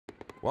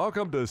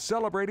Welcome to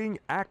Celebrating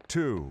Act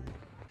 2.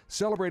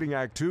 Celebrating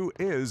Act 2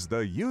 is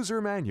the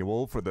user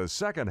manual for the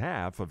second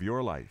half of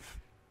your life.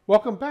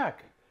 Welcome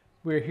back.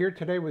 We're here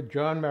today with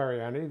John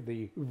Mariani,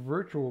 the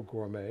virtual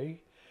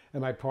gourmet,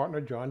 and my partner,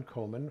 John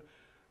Coleman.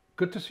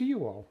 Good to see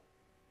you all.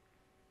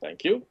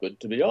 Thank you. Good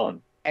to be on.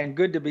 And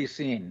good to be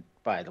seen,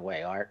 by the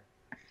way, Art.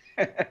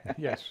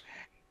 Yes.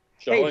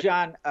 Hey,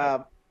 John,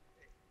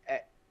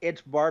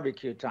 it's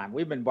barbecue time.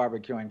 We've been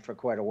barbecuing for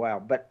quite a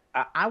while, but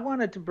I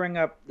wanted to bring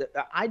up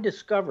that I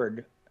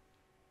discovered,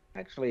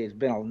 actually, it's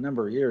been a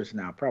number of years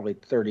now, probably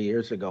 30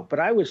 years ago, but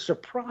I was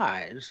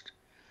surprised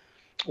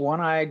when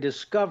I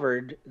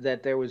discovered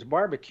that there was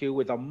barbecue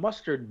with a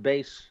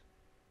mustard-based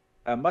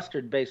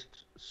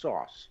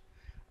sauce.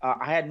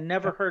 I had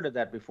never heard of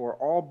that before.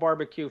 All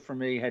barbecue for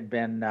me had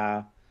been,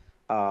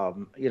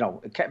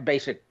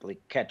 basically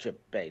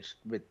ketchup-based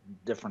with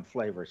different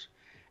flavors.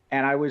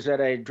 And I was at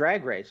a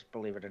drag race,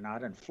 believe it or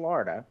not, in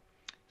Florida.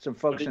 Some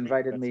folks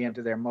invited me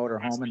into their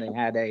motorhome,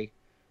 and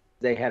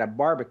they had a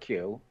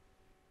barbecue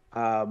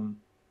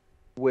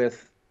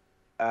with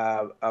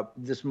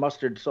this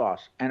mustard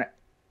sauce, and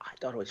I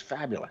thought it was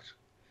fabulous.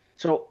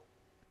 So,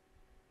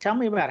 tell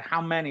me about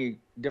how many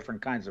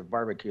different kinds of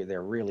barbecue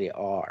there really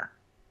are.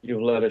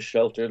 You've led a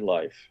sheltered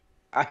life.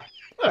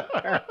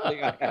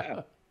 Apparently, I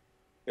have.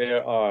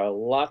 There are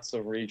lots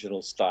of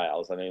regional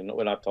styles. I mean,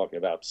 we're not talking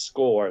about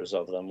scores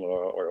of them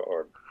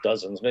or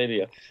dozens,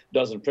 maybe a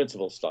dozen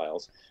principal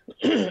styles.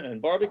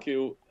 And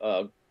barbecue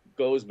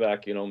goes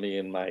back, me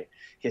in my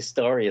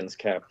historian's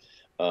cap.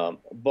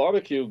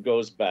 Barbecue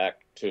goes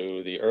back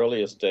to the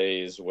earliest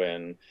days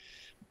when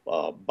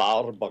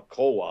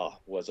barbacoa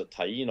was a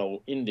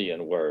Taino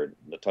Indian word.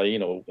 The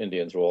Taino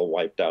Indians were all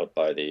wiped out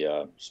by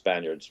the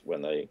Spaniards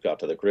when they got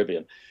to the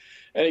Caribbean.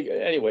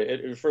 Anyway,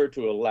 it referred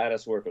to a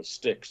lattice work of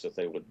sticks that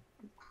they would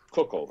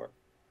cook over.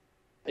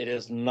 It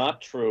is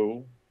not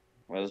true,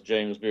 as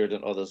James Beard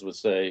and others would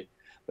say,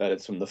 that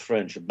it's from the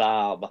French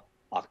barbe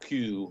à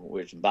queue,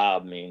 which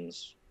barbe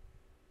means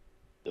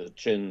the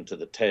chin to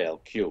the tail,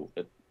 queue.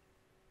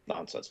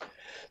 Nonsense.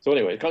 So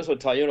anyway, it comes from a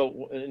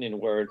Taino Indian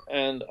word,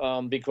 and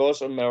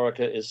because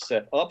America is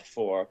set up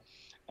for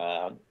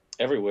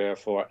everywhere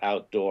for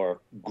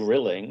outdoor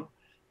grilling,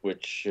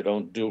 which you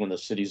don't do in the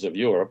cities of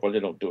Europe. Well, they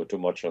don't do it too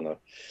much in the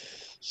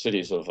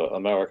cities of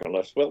America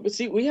unless, well, but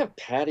see, we have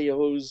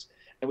patios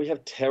and we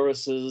have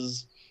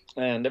terraces,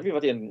 and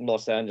everybody in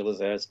Los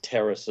Angeles has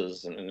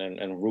terraces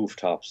and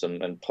rooftops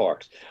and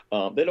parks.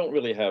 They don't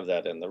really have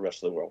that in the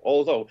rest of the world,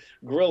 although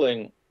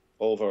grilling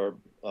over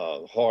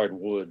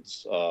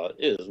hardwoods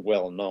is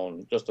well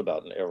known just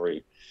about in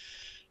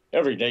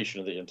every nation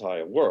of the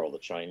entire world. The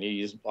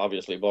Chinese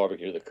obviously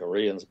barbecue, the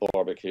Koreans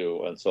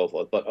barbecue, and so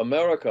forth. But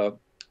America,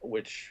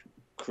 which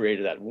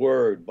created that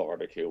word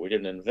barbecue. We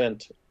didn't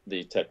invent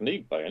the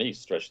technique by any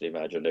stretch of the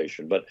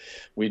imagination, but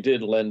we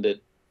did lend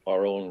it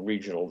our own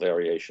regional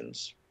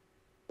variations.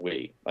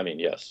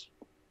 Yes.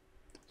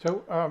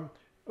 So,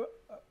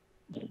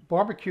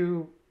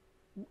 barbecue,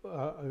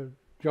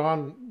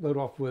 John led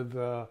off with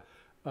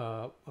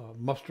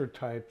mustard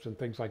types and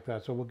things like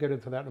that, so we'll get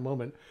into that in a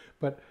moment.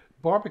 But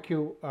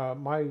barbecue,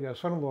 my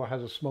son-in-law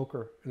has a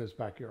smoker in his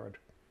backyard,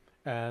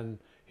 and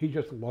he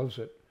just loves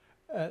it.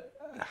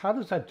 How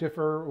does that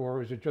differ,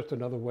 or is it just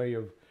another way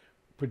of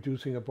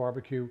producing a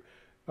barbecue?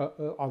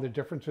 Are there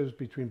differences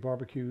between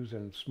barbecues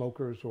and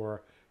smokers,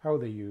 or how are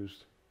they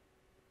used?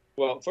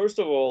 Well, first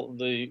of all,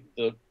 the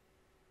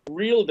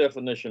real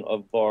definition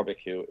of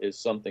barbecue is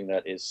something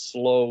that is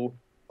slow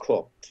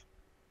cooked,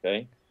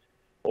 okay,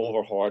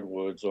 over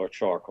hardwoods or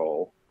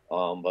charcoal,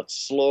 but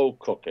slow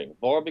cooking.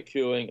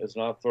 Barbecuing is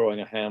not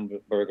throwing a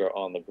hamburger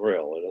on the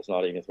grill. It is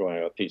not even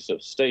throwing a piece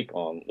of steak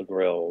on the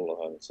grill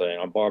and saying,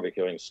 I'm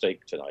barbecuing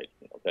steak tonight,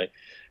 okay?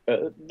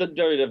 The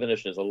very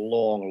definition is a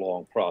long,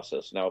 long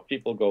process. Now,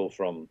 people go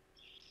from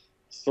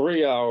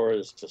 3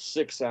 hours to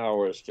 6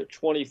 hours to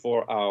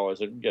 24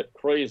 hours. It can get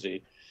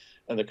crazy.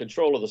 And the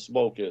control of the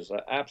smoke is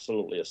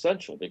absolutely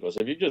essential, because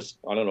if you just,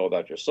 I don't know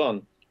about your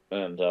son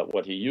and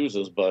what he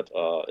uses, but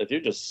if you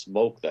just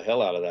smoke the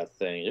hell out of that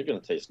thing, you're going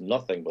to taste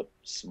nothing but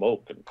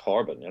smoke and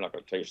carbon. You're not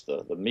going to taste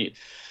the meat.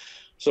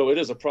 So it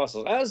is a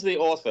process. As the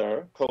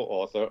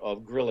co-author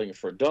of Grilling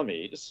for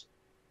Dummies,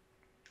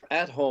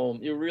 at home,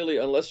 you really,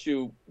 unless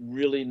you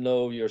really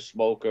know your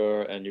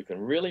smoker and you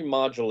can really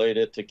modulate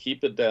it to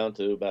keep it down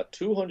to about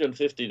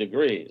 250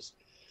 degrees,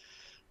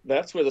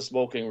 that's where the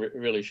smoking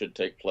really should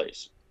take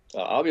place.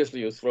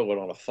 Obviously, you throw it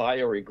on a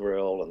fiery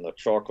grill and the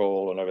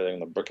charcoal and everything,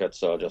 the briquettes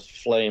just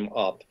flame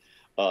up.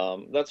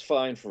 That's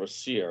fine for a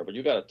sear, but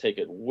you got to take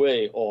it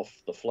way off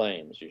the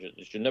flames. You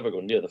should never go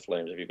near the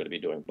flames if you're going to be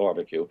doing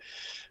barbecue,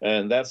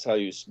 and that's how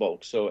you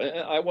smoke. So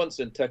I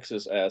once in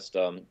Texas asked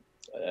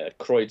at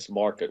Croit's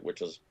Market,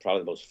 which is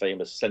probably the most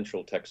famous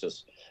Central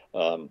Texas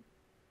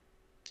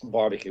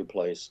barbecue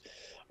place,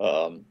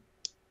 and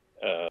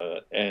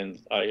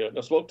I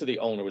spoke to the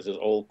owner, was this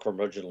old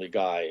curmudgeonly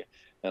guy.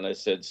 And I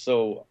said,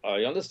 so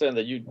I understand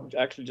that you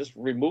actually just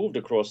removed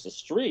across the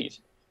street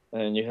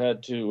and you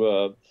had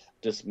to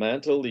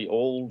dismantle the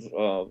old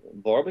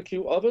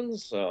barbecue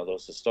ovens,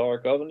 those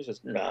historic ovens. He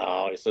says,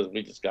 no, he says,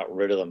 we just got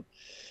rid of them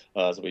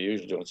as we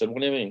usually do. I said, what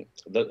do you mean?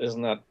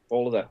 Isn't that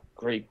all of that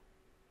great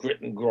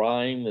grit and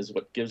grime is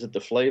what gives it the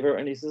flavor?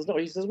 And he says, no,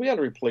 he says, we got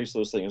to replace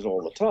those things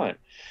all the time.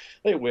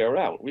 They wear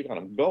out. We got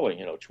them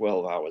going,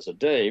 12 hours a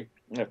day.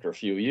 After a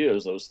few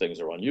years, those things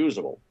are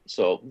unusable.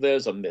 So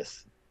there's a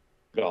myth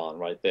gone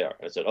right there.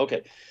 I said,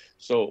 okay,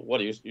 so what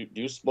do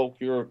you smoke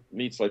your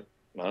meats like,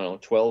 I don't know,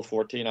 12,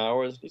 14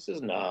 hours? He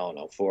says,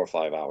 no, 4 or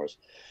 5 hours.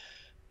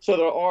 So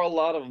there are a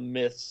lot of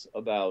myths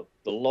about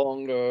the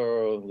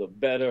longer, the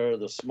better,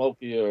 the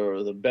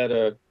smokier, the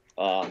better.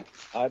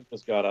 I've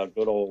just got a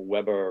good old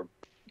Weber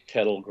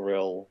kettle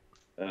grill,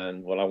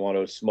 and when I want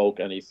to smoke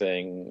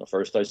anything,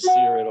 first I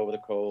sear it over the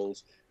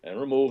coals and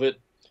remove it,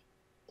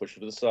 push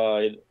it to the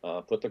side,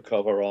 put the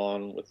cover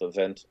on with the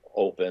vent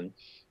open,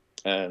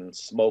 and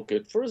smoke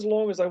it for as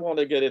long as I want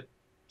to get it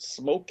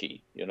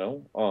smoky,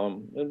 no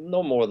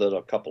more than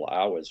a couple of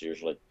hours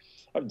usually.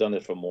 I've done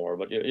it for more,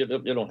 but you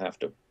don't have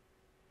to.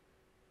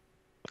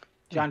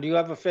 John, do you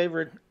have a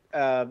favorite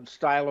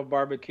style of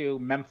barbecue,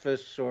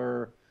 Memphis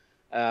or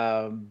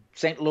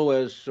St.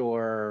 Louis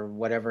or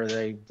whatever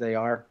they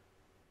are?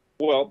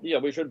 Well, yeah,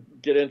 we should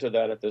get into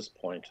that at this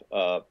point.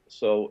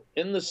 So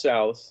in the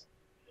South,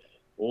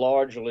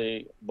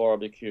 largely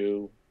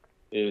barbecue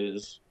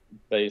is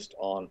based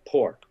on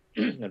pork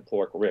and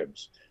pork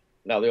ribs.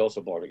 Now, they also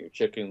barbecue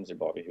chickens, they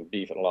barbecue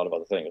beef, and a lot of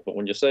other things. But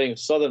when you're saying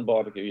Southern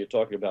barbecue, you're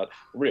talking about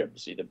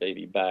ribs, either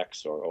baby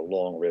backs or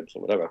long ribs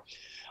or whatever.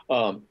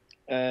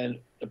 And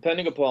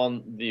depending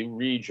upon the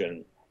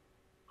region,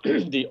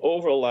 the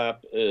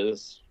overlap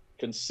is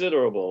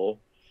considerable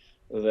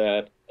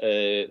that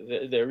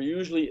there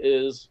usually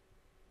is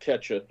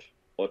ketchup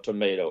or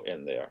tomato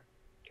in there,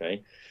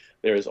 okay?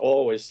 There is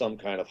always some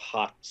kind of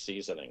hot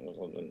seasoning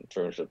in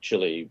terms of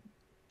chili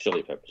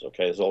peppers,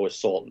 okay? There's always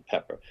salt and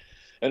pepper.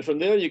 And from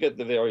there you get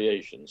the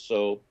variations.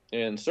 So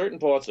in certain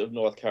parts of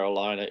North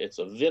Carolina, it's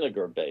a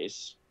vinegar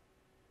base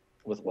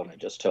with what I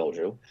just told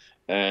you.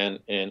 And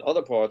in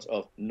other parts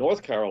of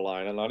North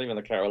Carolina, not even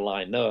the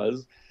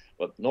Carolinas,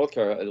 but North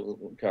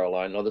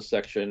Carolina, another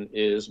section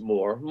is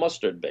more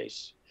mustard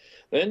base.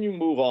 Then you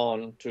move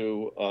on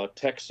to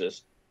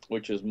Texas,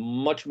 which is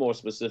much more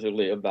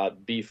specifically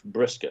about beef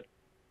brisket,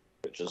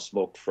 which is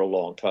smoked for a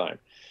long time.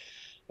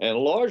 And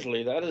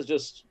largely that is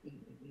just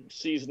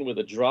seasoned with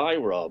a dry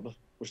rub,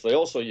 which they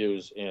also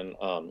use in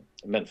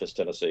Memphis,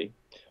 Tennessee,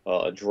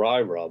 a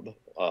dry rub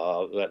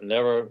that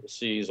never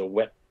sees a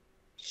wet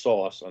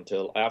sauce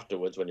until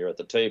afterwards when you're at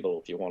the table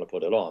if you want to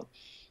put it on.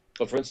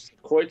 But for instance,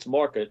 Croyd's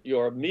Market,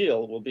 your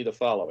meal will be the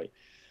following.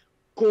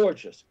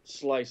 Gorgeous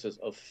slices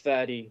of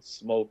fatty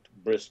smoked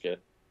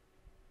brisket.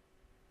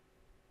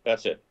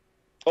 That's it.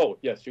 Oh,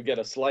 yes, you get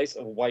a slice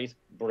of white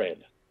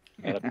bread.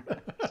 And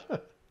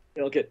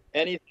you don't get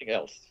anything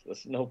else.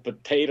 There's no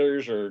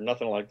potatoes or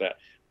nothing like that.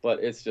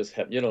 But it's just,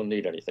 you don't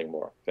need anything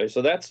more. Okay,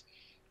 so that's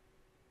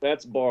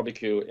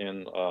barbecue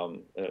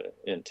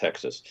in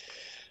Texas.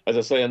 As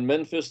I say, in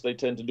Memphis, they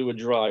tend to do a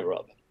dry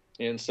rub.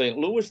 In St.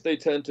 Louis, they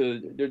tend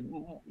to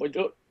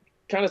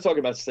kind of talking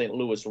about St.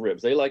 Louis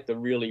ribs. They like the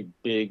really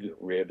big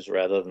ribs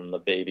rather than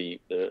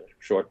the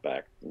short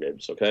back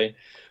ribs, okay?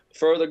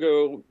 Further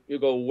you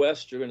go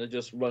west, you're going to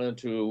just run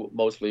into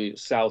mostly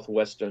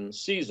southwestern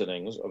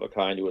seasonings of a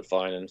kind you would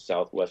find in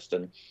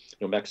southwestern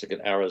New Mexico,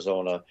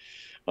 Arizona,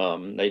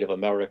 Native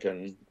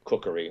American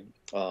cookery.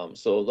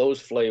 So those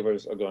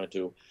flavors are going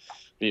to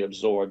be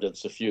absorbed and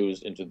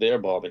suffused into their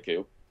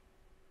barbecue.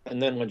 And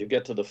then when you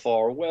get to the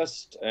far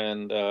west,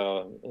 and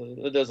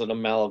there's an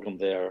amalgam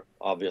there,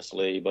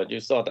 obviously, but you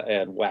start to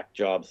add whack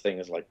job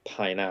things like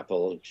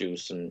pineapple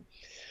juice and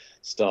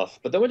stuff.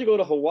 But then when you go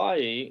to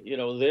Hawaii,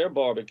 their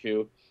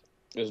barbecue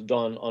is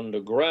done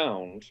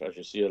underground, as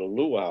you see at a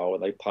luau,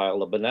 and they pile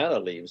the banana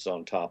leaves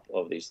on top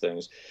of these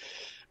things,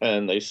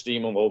 and they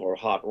steam them over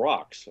hot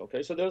rocks.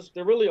 Okay, so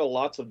there really are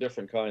lots of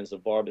different kinds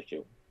of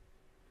barbecue.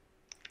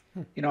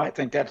 I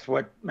think that's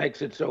what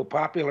makes it so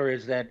popular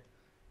is that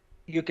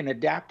you can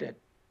adapt it.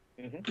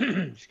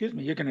 Mm-hmm. Excuse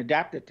me. You can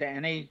adapt it to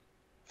any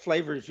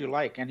flavors you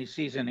like, any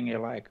seasoning you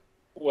like.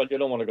 Well, you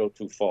don't want to go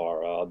too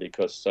far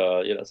because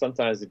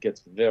sometimes it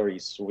gets very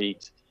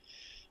sweet.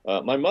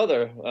 My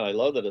mother, I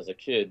loved it as a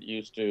kid,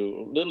 used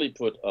to literally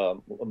put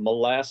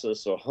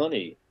molasses or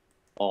honey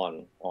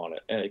on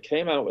it, and it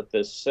came out with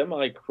this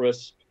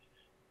semi-crisp,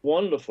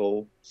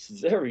 wonderful,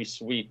 very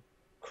sweet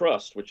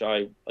crust, which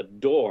I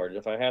adored.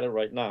 If I had it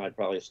right now, I'd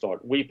probably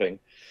start weeping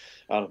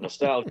out of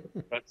nostalgia.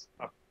 That's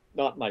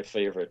not my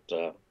favorite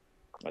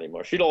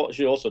anymore. She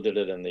also did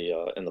it in the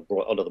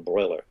under the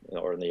broiler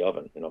or in the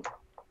oven.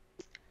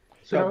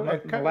 So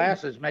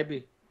molasses,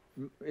 maybe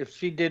if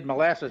she did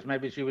molasses,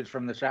 maybe she was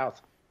from the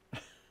South.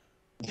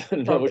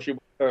 No,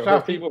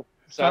 her people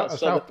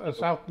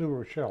South New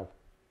Rochelle,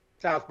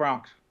 South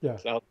Bronx. Yeah,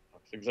 South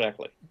Bronx,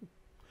 exactly.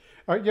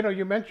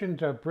 You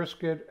mentioned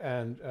brisket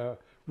and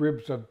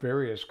ribs of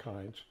various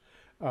kinds.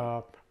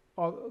 Are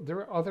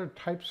there other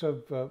types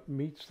of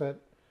meats that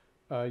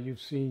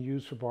you've seen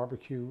used for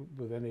barbecue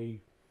with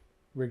any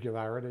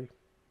regularity?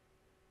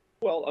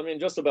 Well, I mean,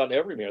 just about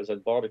every meal. I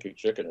said barbecue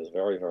chicken is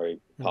very, very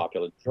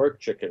popular. Jerk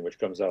chicken, which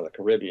comes out of the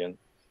Caribbean,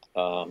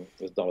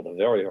 is done with a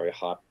very, very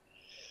hot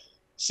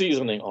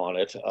seasoning on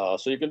it.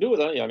 So you can do it with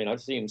any. I mean,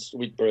 I've seen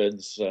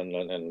sweetbreads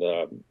and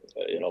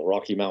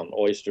Rocky Mountain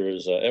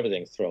oysters,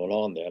 everything thrown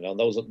on there. Now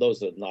those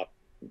are not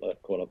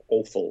quote unquote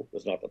offal.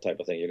 Is not the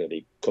type of thing you're going to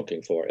be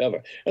cooking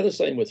forever. And the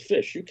same with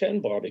fish. You can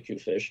barbecue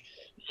fish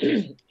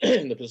in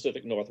the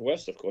Pacific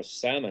Northwest, of course.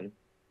 Salmon,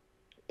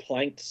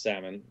 planked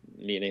salmon,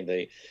 meaning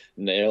they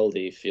nail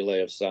the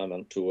fillet of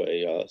salmon to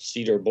a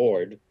cedar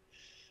board,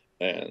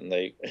 and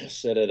they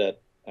set it at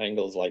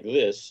angles like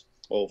this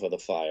over the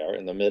fire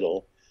in the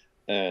middle,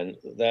 and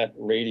that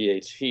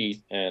radiates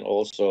heat and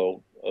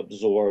also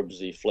absorbs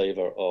the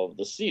flavor of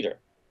the cedar.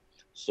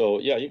 So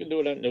yeah, you can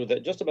do it with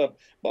that. Just about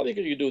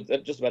barbecue, you do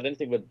that just about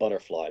anything with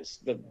butterflies.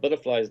 The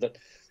butterflies that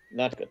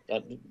not good.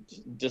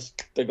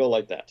 Just they go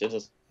like that. You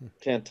just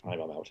can't time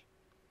them out.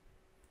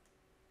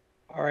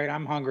 All right,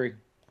 I'm hungry.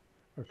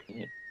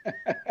 Okay.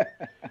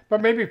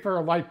 But maybe for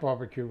a light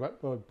barbecue,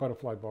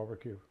 butterfly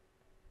barbecue.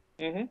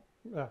 Mm-hmm.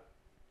 Yeah.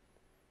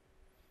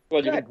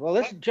 Well, Good.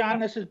 Well, John,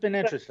 this has been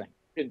interesting.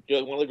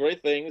 One of the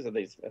great things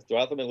that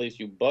throughout the Middle East,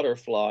 you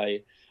butterfly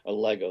a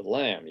leg of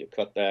lamb. You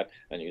cut that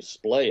and you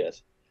splay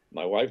it.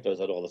 My wife does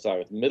that all the time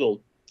with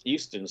Middle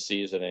Eastern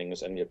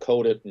seasonings, and you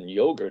coat it in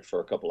yogurt for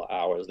a couple of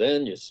hours.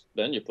 Then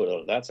you put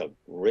it. That's a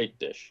great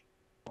dish.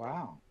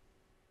 Wow,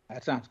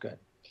 that sounds good.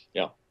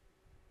 Yeah.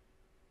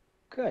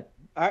 Good.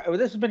 Well,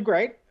 this has been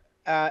great.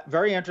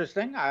 Very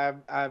interesting.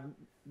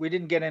 We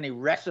didn't get any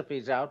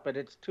recipes out, but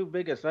it's too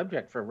big a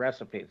subject for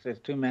recipes. There's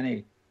too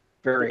many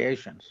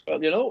variations.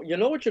 Well, you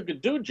know what you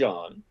could do,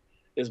 John,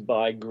 is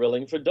buy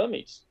Grilling for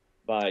Dummies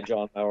by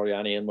John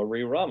Mariani and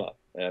Marie Rama,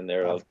 and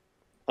there are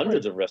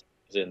hundreds of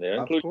recipes in there,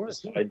 including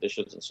side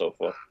dishes and so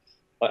forth.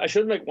 I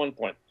should make one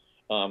point.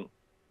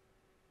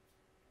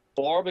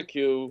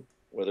 Barbecue,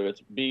 whether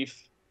it's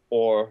beef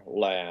or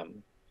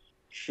lamb,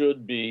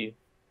 should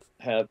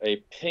have a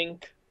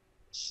pink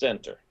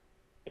center.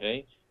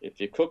 Okay, if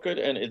you cook it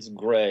and it's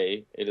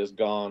gray, it has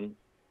gone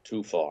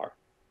too far,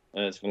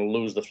 and it's going to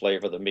lose the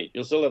flavor of the meat.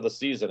 You'll still have the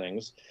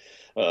seasonings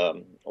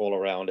all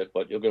around it,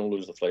 but you're going to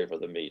lose the flavor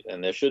of the meat.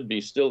 And there should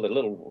be still the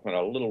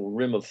little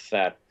rim of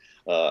fat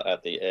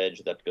at the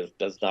edge that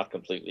does not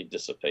completely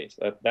dissipate.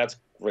 That's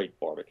great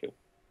barbecue.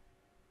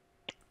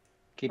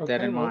 Keep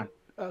that in mind.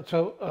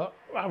 So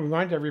I'll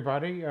remind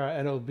everybody,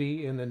 and it'll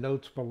be in the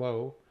notes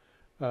below.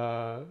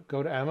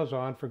 Go to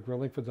Amazon for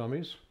Grilling for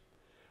Dummies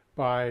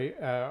by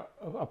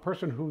a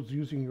person who's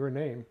using your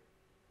name,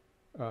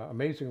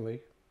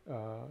 amazingly,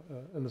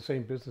 in the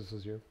same business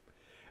as you.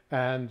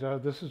 And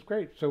this is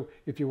great. So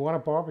if you want a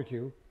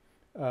barbecue,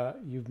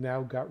 you've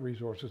now got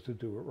resources to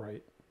do it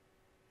right.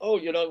 Oh,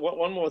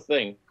 one more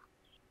thing.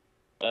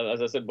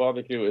 As I said,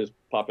 barbecue is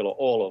popular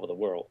all over the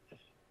world.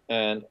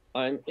 And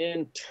I'm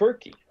in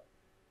Turkey,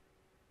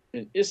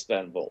 in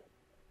Istanbul.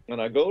 And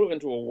I go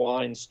into a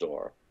wine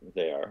store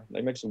there.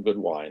 They make some good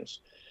wines.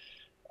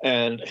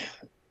 And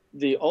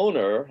the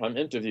owner, I'm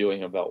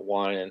interviewing about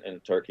wine in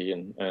Turkey,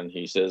 and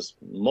he says,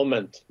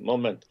 moment.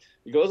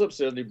 He goes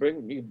upstairs and he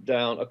brings me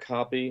down a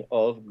copy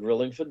of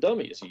Grilling for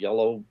Dummies, a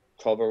yellow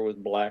cover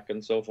with black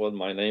and so forth,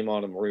 my name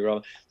on it, Marie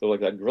Rama, so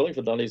like that, Grilling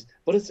for Dummies,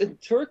 but it's in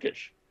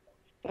Turkish.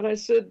 And I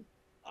said,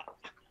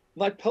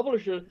 my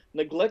publisher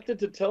neglected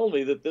to tell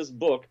me that this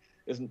book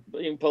is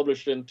being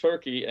published in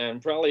Turkey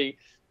and probably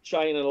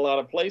China in a lot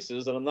of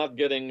places, and I'm not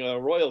getting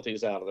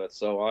royalties out of it.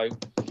 So I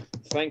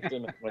thanked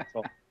him.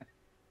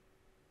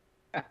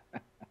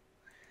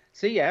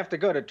 See, you have to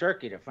go to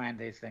Turkey to find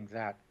these things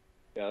out.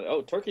 Yeah.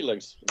 Oh, turkey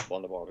legs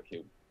on the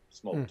barbecue,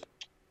 smoked,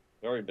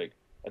 very big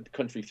at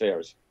country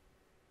fairs.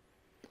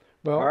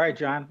 Well, all right,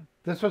 John.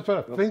 This was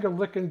a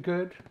finger-licking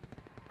good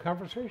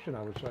conversation,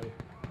 I would say.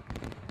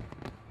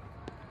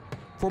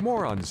 For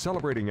more on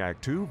Celebrating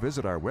Act Two,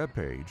 visit our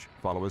webpage,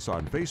 follow us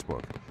on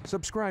Facebook,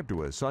 subscribe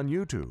to us on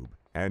YouTube,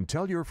 and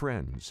tell your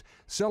friends.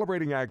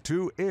 Celebrating Act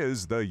Two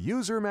is the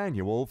user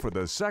manual for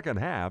the second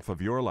half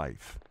of your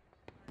life.